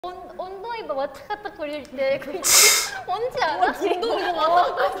엉덩이가 왔다 갔다 거릴 때 뭔지 알아? 엉덩이가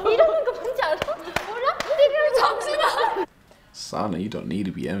왔다 갔다 이러는 거 뭔지 알아? 몰라? 잠시만. Sana, you don't need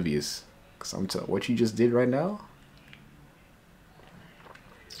to be envious, cause I'm telling what you just did right now.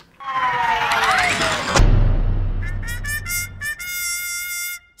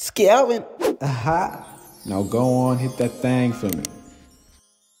 Scouting. Aha. Now go on, hit that thing for me.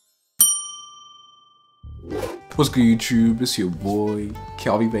 What's good, YouTube? It's your boy,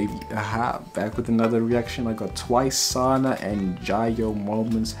 KELVII baby. Aha, back with another reaction. I got twice Sana and jihyo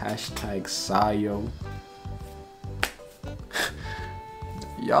moments. Hashtag Sahyo.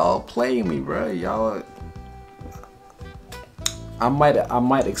 Y'all playing me, bro. Y'all. I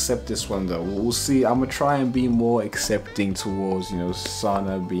might accept this one though. We'll see. I'm gonna try and be more accepting towards, you know,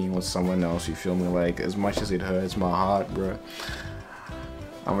 Sana being with someone else. You feel me? Like, as much as it hurts my heart, bro,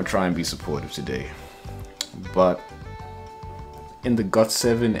 I'm gonna try and be supportive today. But in the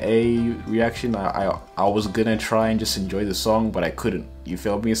GOT7A reaction, I was gonna try and just enjoy the song, but I couldn't. You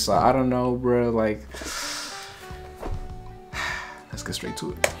feel me? So I don't know, bro. Like, let's get straight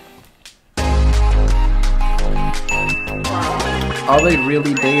to it. Are they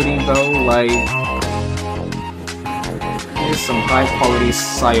really dating though? Like, here's some high quality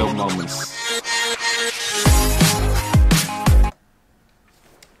Sahyo moments.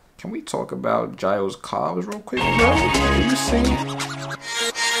 Can we talk about jihyo's carbs real quick, bro? What you see?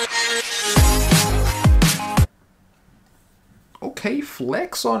 Okay,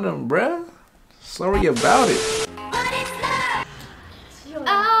 flex on them, bruh. Sorry about it.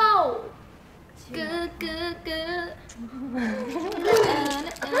 Ow!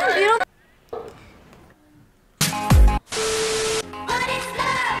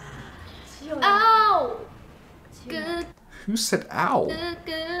 Ow! Who said ow?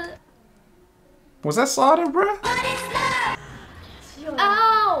 Was that Sada, bruh?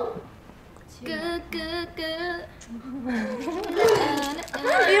 Ow!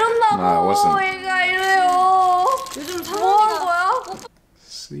 Nah, it wasn't. 얘가 이래요. 요즘 뭐 하는 거야?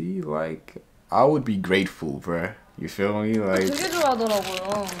 See, like, I would be grateful, bruh. You feel me? Like, 되게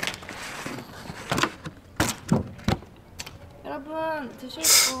좋아하더라고요. 여러분 드실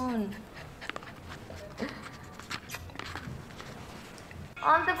분.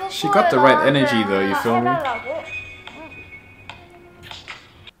 she got the right energy though, you feel me?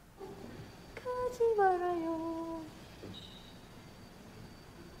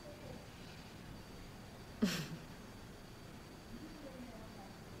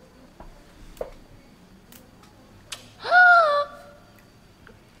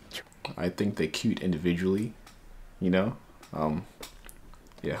 I think they're cute individually, you know?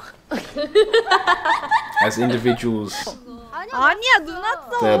 Yeah. As individuals, 아니야 눈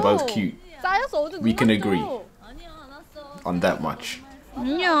왔어. they're both cute. 쌓여서 어제 We can agree on that much.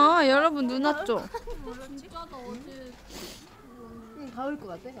 아니야 여러분 눈 왔죠? 가을 것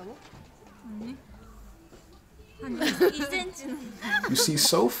같아, 가모? 아니. 2cm는. You see,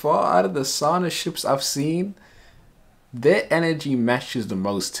 so far out of the Sana ships I've seen, their energy matches the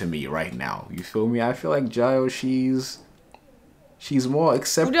most to me right now. You feel me? I feel like jihyo, she's more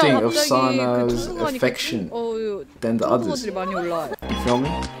accepting of Sana's affection than the others. You feel me?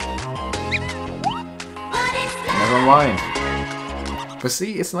 Never mind. But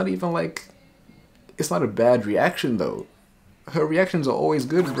see, it's not even like, it's not a bad reaction though. Her reactions are always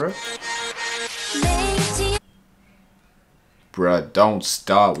good, bruh. Bruh, don't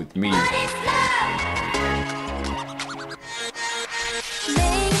start with me.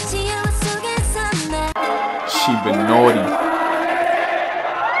 She been naughty.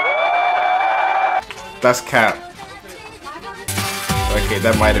 That's cap. Okay,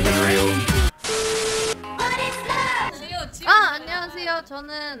 that might have been real. 아 안녕하세요.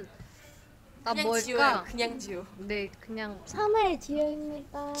 저는 그냥 뭘까? 지효요, 그냥 지효. 네 그냥 3월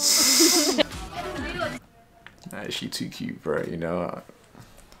지효입니다. She too cute, bro. You know.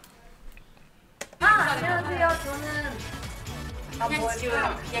 아 안녕하세요. 저는 그냥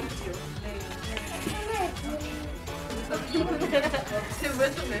지효요, 그냥 지효.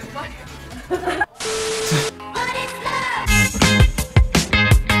 왜좀 왼발이야?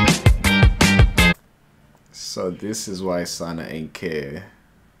 So this is why Sana ain't care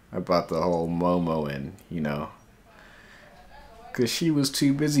about the whole momo and, you know, cause she was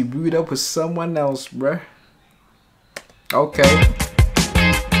too busy booed up with someone else, bruh. Okay.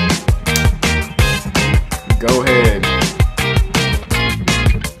 Go ahead.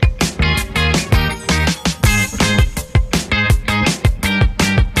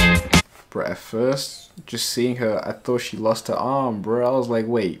 Bruh, at first, just seeing her, I thought she lost her arm, bruh. I was like,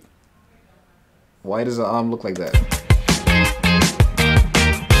 wait. Why does her arm look like that?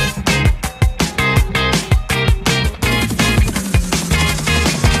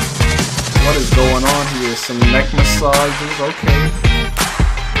 some neck massages. Okay,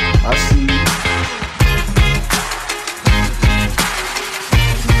 I see.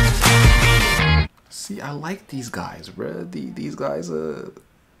 See, I like these guys, bro. These guys,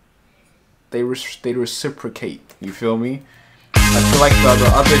 they reciprocate. You feel me? I feel like the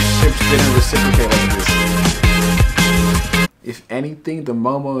other ships didn't reciprocate like this. If anything, the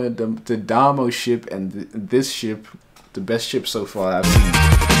Momo and the Damo ship and this ship, the best ship so far I've seen.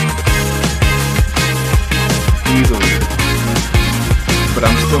 Easily. But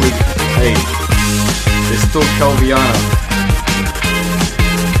I'm still, hey, it's still KELVII.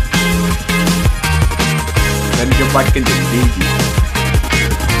 Let me get back in the league.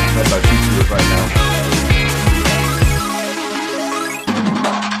 That's how Chichu is right now.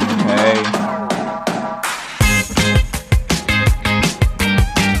 Hey.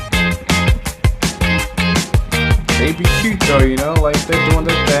 They be cute though, you know, like they're doing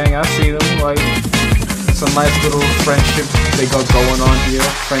their thing. I see them, like it's a nice little friendship they got going on here.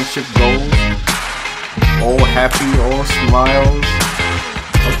 Friendship goals. All happy, all smiles.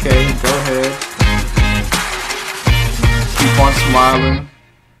 Okay, go ahead. Keep on smiling.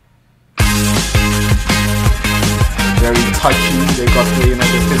 Very touchy. They got the, you know,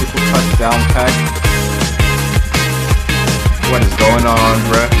 the physical touch down pack. What is going on,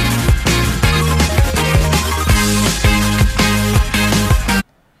 bruh?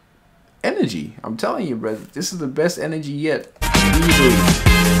 Energy. I'm telling you, bruh. This is the best energy yet. Easily.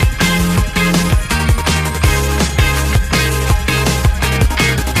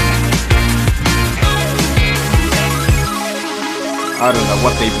 I don't know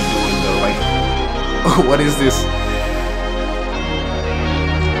what they be doing though, like, what is this?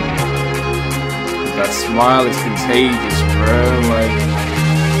 That smile is contagious, bro, like,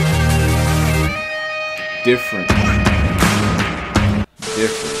 different.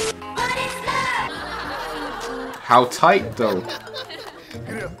 How tight though?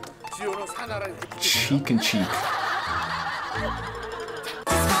 Cheek and cheek.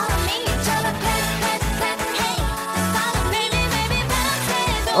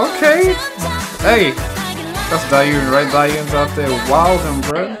 Okay. Hey, that's dahyun, right? Dahyun's out there wildin',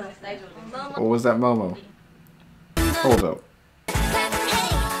 bruh. Or was that Momo? Hold up.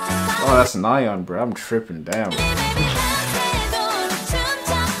 Oh, that's nayeon, bruh. I'm tripping, damn.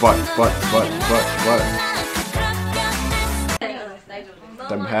 But.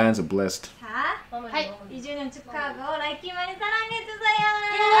 Them hands are blessed. 하이, 2주년 축하하고 라이키 많이 사랑해주세요.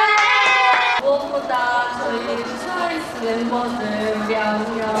 무엇보다 저희 트와이스 멤버들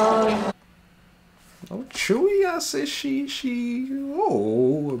Oh, Chewy, I say she,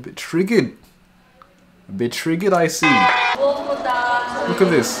 oh, a bit triggered. I see. Look at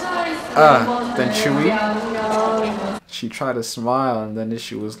this. Then Chewy, she tried to smile and then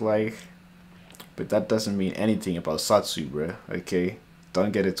she was like, but that doesn't mean anything about Satsu, bruh, okay?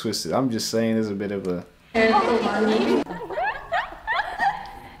 Don't get it twisted. I'm just saying there's a bit of a... 네,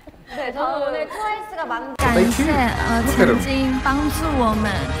 저는 오늘 트와이스가 만든 感谢曾经帮助我们，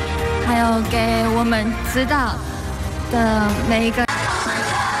还有给我们指导的每一个。 I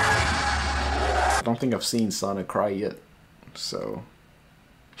don't think I've seen Sana cry yet, so...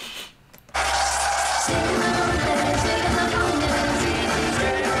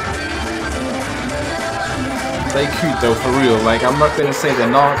 They cute though, for real. Like, I'm not gonna say they're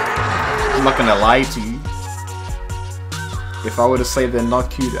not. I'm not gonna lie to you. If I were to say they're not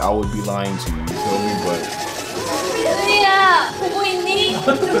cute, I would be lying to you. You feel me?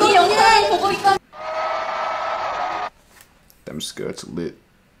 But them skirts lit.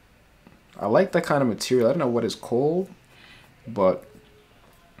 I like that kind of material. I don't know what it's called, but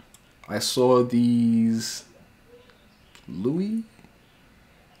I saw these Louis.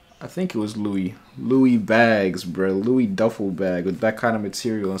 I think it was Louis bags, bro. Louis duffel bag with that kind of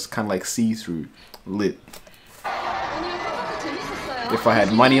material. It's kind of like see-through, lit. If I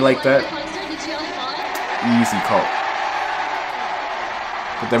had money like that, easy call.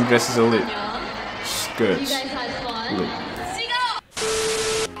 But them dresses are lit. Skirts, lit.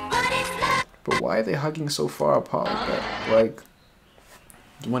 But why are they hugging so far apart like that? Like,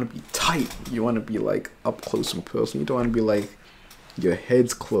 you want to be tight. You want to be like up close and personal. You don't want to be like your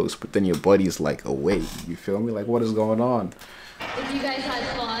head's close, but then your body's like away. You feel me? Like, what is going on? If you guys had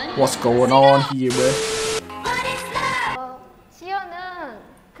fun. What's going on here, bro? 지효는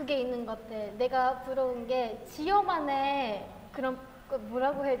그게 있는 것 같아. 내가 부러운 게 지효만의 그런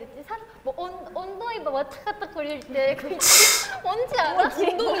뭐라고 해야 되지? 뭐 온도이 왔다 갔다 거릴 때 그 뭔지 알아?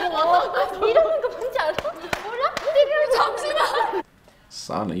 온도이 왔다 갔다 이러는 거 뭔지 알아? 몰라? 잠시만.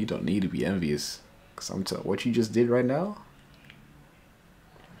 Sana, you don't need to be envious. Cause I'm telling what you just did right now.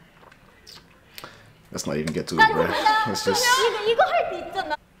 Let's not even get to it, bro. Let's just. 이거 할 때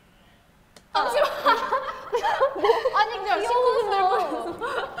있잖아. 잠시만. 아니 그냥 친구분들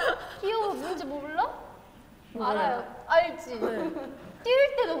귀여워 뭔지 몰라? 알아요. 알지.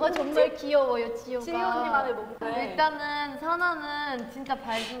 뛸 때 너가 정말 귀여워요, 지효가. 지효 언니만의 너무. 일단은 사나는 진짜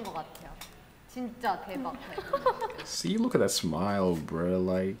밝은 것 같아요. 진짜 대박. See, look at that smile, bro.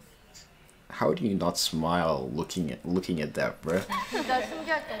 Like, how do you not smile looking at that, bro? 진짜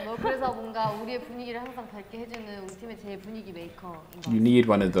신기할 정도. 그래서 뭔가 우리의 분위기를 항상 밝게 해주는 우리 팀의 제일 분위기 메이커인 것 같아요. You need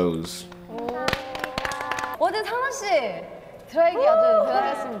one of those. 어제 사나 씨 드라이기 아주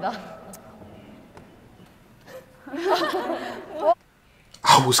대단했습니다.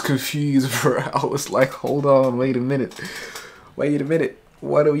 I was confused, bro. I was like, hold on, wait a minute.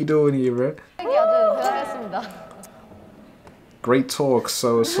 What are we doing here, bro? 드라이기 아주 대단했습니다. Great talk.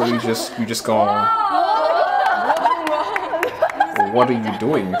 So you just go on. Well, what are you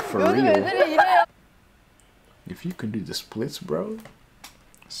doing for real? If you can do the splits, bro,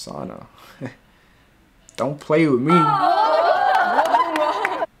 Sana, don't play with me.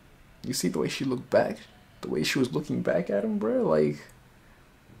 You see the way she looked back, the way she was looking back at him, bro. Like,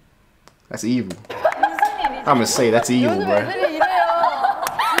 that's evil. I'm gonna say that's evil, bro.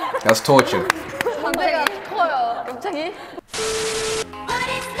 That's torture. 갑자기 커요. 갑자기.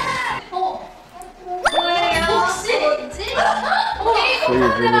 Free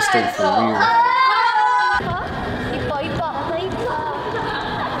real estate for real. 이뻐 이뻐 나 이뻐.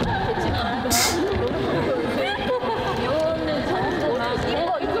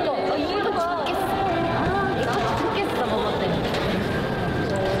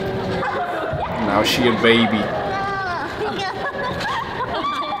 Now she a baby.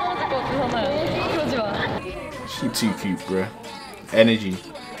 She too cute, bruh. Energy.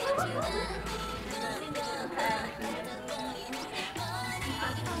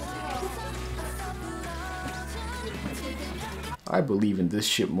 I believe in this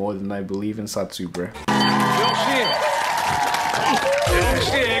shit more than I believe in Satsu, bruh.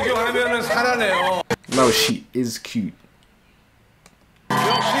 역시 애교하면은 살아내요. No, she is cute.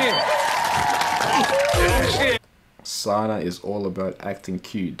 Sana is all about acting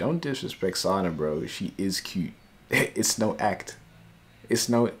cute. Don't disrespect Sana, bro. She is cute. It's no act.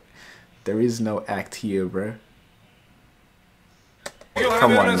 There is no act here, bro.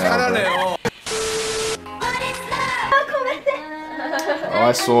 Come on now, bro. Oh,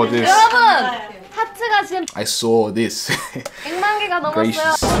 I saw this. 하트가 지금 I saw this. 100만 개가 넘었어요.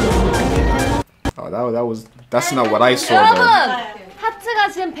 Gracious. Oh, that's not what I saw 여러분, though. 하트가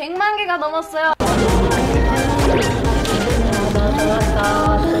지금 100만 개가 넘었어요.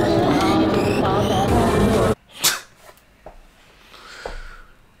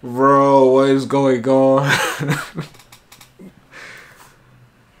 Bro, what is going on?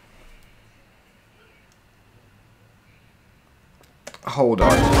 Hold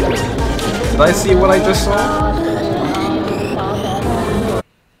on. Did I see what I just saw?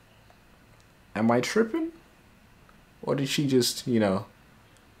 Am I tripping? Or did she just, you know?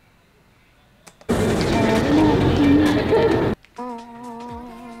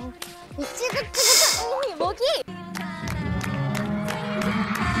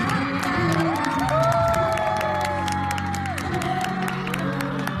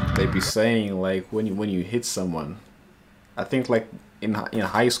 They be saying like when you hit someone, I think like in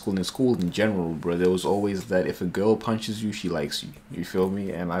high school, in school in general, bro, there was always that if a girl punches you, she likes you. You feel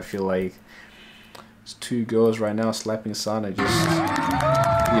me? And I feel like it's two girls right now slapping Sana, just,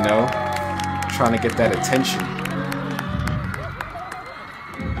 you know, trying to get that attention.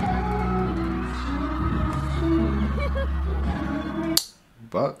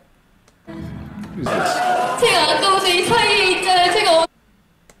 But who's this? 제가 아까부터 이 사이에 있잖아요. 제가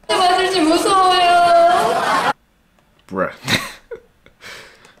언제 맞을지 무서워요. Bruh.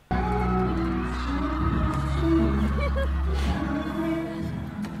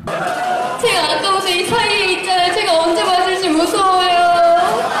 제가 아까부터 이 사이에 있잖아요. 제가 언제 맞을지 무서워요.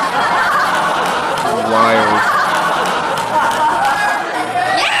 Wild.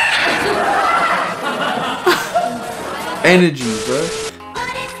 Energy, bro.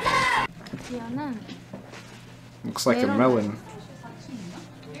 Looks like a melon.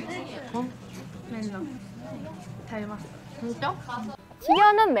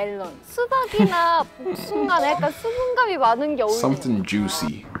 지효는 멜론. 수박이나 복숭아는 약간 수분감이 많은 게 어울려. Something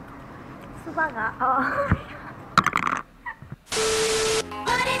juicy.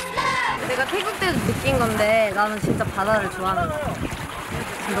 내가 태국 때도 느낀 건데 나는 진짜 바다를 좋아하는 거 같아.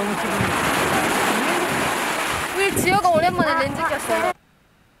 너무 기분 좋아. 우리 지효가 오랜만에 렌즈 꼈어요.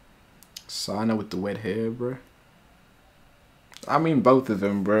 Sana with the wet hair, bro. I mean both of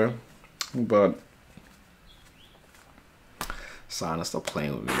them, bro. But Sana, stop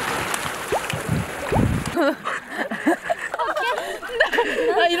playing with me.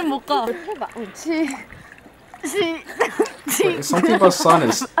 나 이름 못 가. 해봐. Wait, something about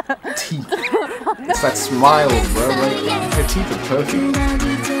Sana's teeth. It's that smile, bro. Like, her teeth are perfect.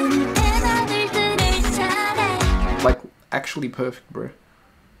 Like, actually perfect, bro.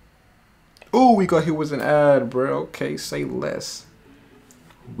 Oh, we got hit with an ad, bro. Okay, say less.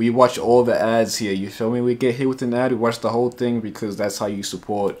 We watch all the ads here, you feel me? We get hit with an ad, we watch the whole thing because that's how you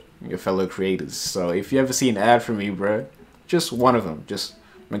support your fellow creators. So if you ever see an ad from me, bro, just one of them, just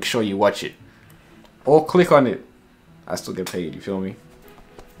make sure you watch it. Or click on it. I still get paid, you feel me?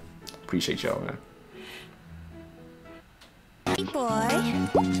 Appreciate y'all, man. Hey boy,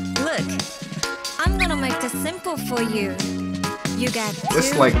 look, I'm gonna make this simple for you. You got two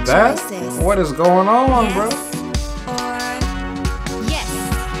Just like that? choices. What is going on, Yes bro? or yes.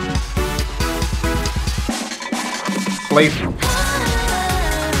 Playful.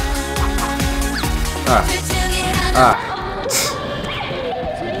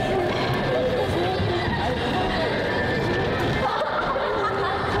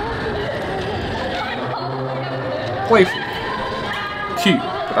 Playful. Cute.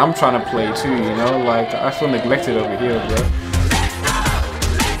 But I'm trying to play too, you know? Like, I feel neglected over here, bro.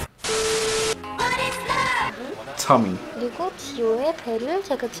 Tummy. 그리고 지효의 배를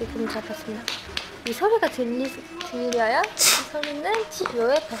제가 지금 잡았습니다. 이 소리가 들려요? 이 소리는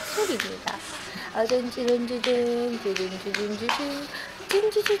지효의 뱃소리입니다.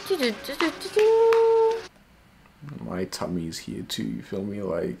 My tummy is here too, you feel me?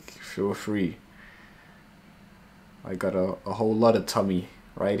 Like, feel free. I got a whole lot of tummy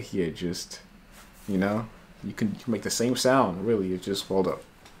right here, just, you know? You can make the same sound, really. It's just, hold up.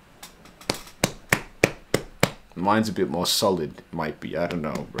 Mine's a bit more solid, might be. I don't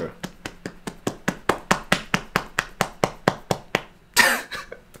know, bro.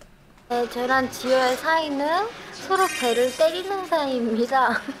 저랑 지효의 사이는 서로 배를 때리는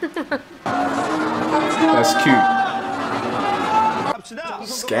사이입니다. That's cute.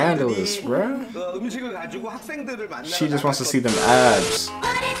 Scandalous, bro. She just wants to see them abs.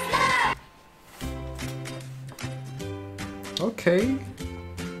 Okay.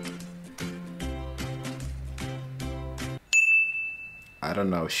 I don't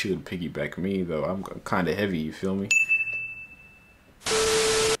know, she would piggyback me though. I'm kind of heavy, you feel me?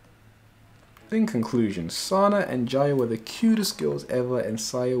 In conclusion, Sana and Jihyo were the cutest girls ever, and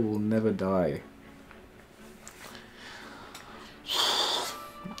Sahyo will never die.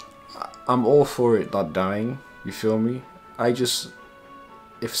 I'm all for it not dying, you feel me?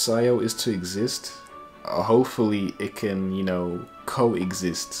 If Sahyo is to exist, hopefully it can, you know,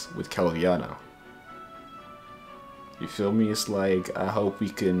 coexist with KELVII. You feel me? It's like, I hope we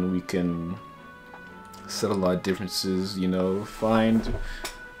can settle our differences, you know, find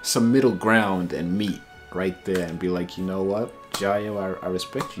some middle ground and meet right there and be like, you know what, Jihyo, I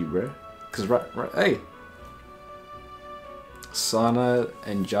respect you, bro. Cause hey, Sana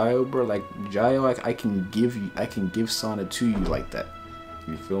and Jihyo, bro, like Jihyo, I can give Sana to you like that.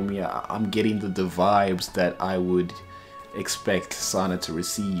 You feel me? I'm getting the vibes that I would expect Sana to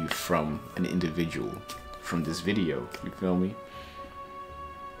receive from an individual from this video. You feel me?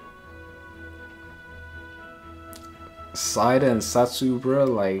 Saida and Satsu, bro,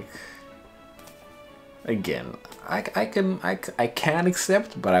 like, again, I can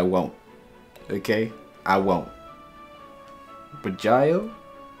accept, but I won't. Okay, I won't. But Jihyo,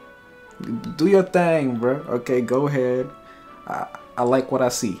 do your thing, bro. Okay, go ahead. I like what I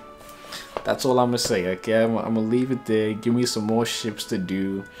see. That's all I'm gonna say. Okay, I'm gonna leave it there. Give me some more ships to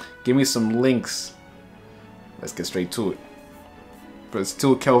do. Give me some links. Let's get straight to it. But it's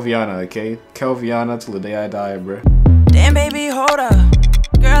still KELVII, okay? KELVII till the day I die, bro. Damn, baby, hold up.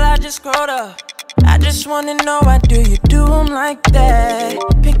 Girl, I just scrolled up. I just wanna know, why do you do them like that?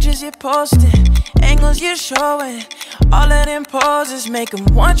 Pictures you're posting, angles you're showing, all of them poses make them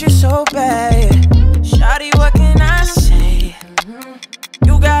want you so bad. Shawty, what can I say?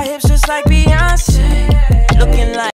 You got hips just like Beyonce, looking like